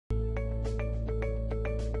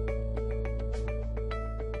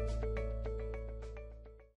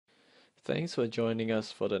Thanks for joining us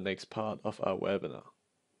for the next part of our webinar.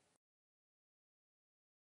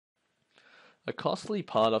 A costly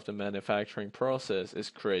part of the manufacturing process is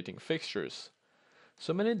creating fixtures.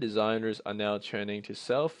 So many designers are now turning to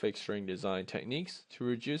self-fixturing design techniques to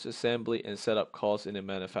reduce assembly and setup costs in the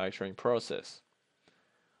manufacturing process.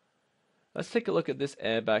 Let's take a look at this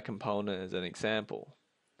airbag component as an example.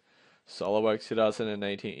 SOLIDWORKS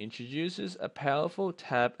 2018 introduces a powerful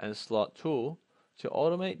tab and slot tool to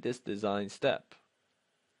automate this design step.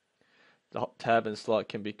 The tab and slot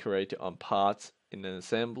can be created on parts in an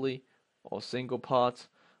assembly, or single parts,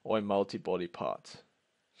 or in multi-body parts.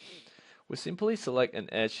 We simply select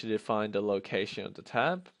an edge to define the location of the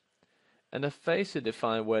tab, and a face to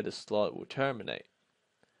define where the slot will terminate.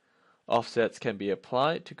 Offsets can be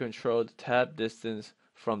applied to control the tab distance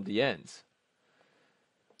from the ends.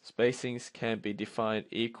 Spacings can be defined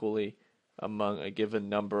equally among a given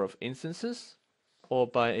number of instances, or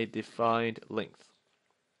by a defined length.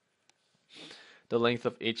 The length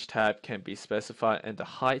of each tab can be specified, and the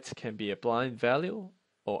height can be a blind value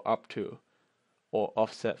or up to, or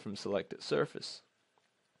offset from selected surface.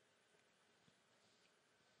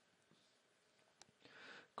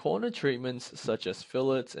 Corner treatments such as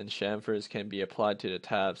fillets and chamfers can be applied to the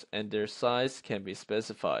tabs, and their size can be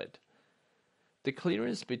specified. The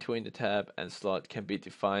clearance between the tab and slot can be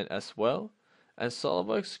defined as well, and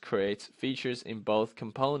SOLIDWORKS creates features in both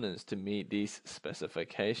components to meet these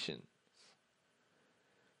specifications.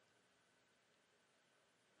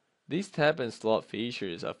 These tab and slot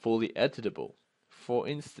features are fully editable. For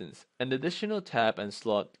instance, an additional tab and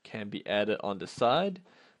slot can be added on the side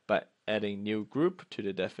by adding new group to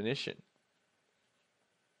the definition.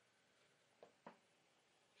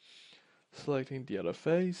 Selecting the other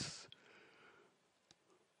face.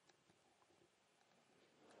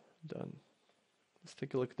 Done. Let's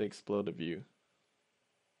take a look at the exploder view.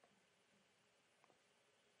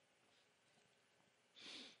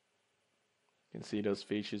 You can see those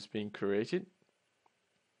features being created.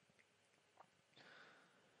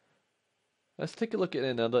 Let's take a look at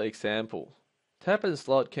another example. Tab and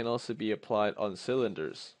slot can also be applied on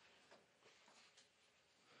cylinders.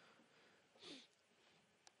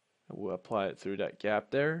 We'll apply it through that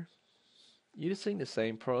gap there. Using the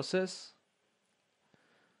same process,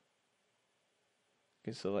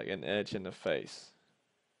 you can select an edge and a face.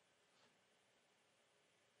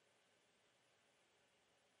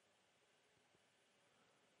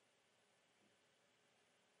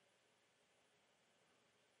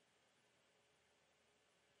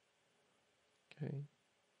 Okay.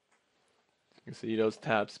 You can see those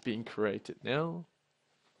tabs being created now.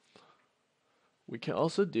 We can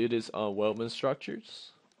also do this on weldment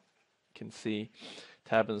structures. You can see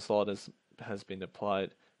tab and slot has been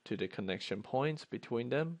applied to the connection points between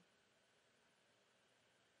them.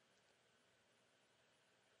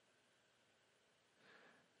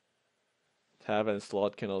 Tab and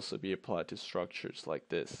slot can also be applied to structures like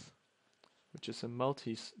this, which is a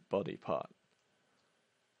multi-body part.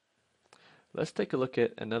 Let's take a look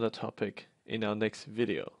at another topic in our next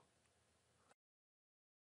video.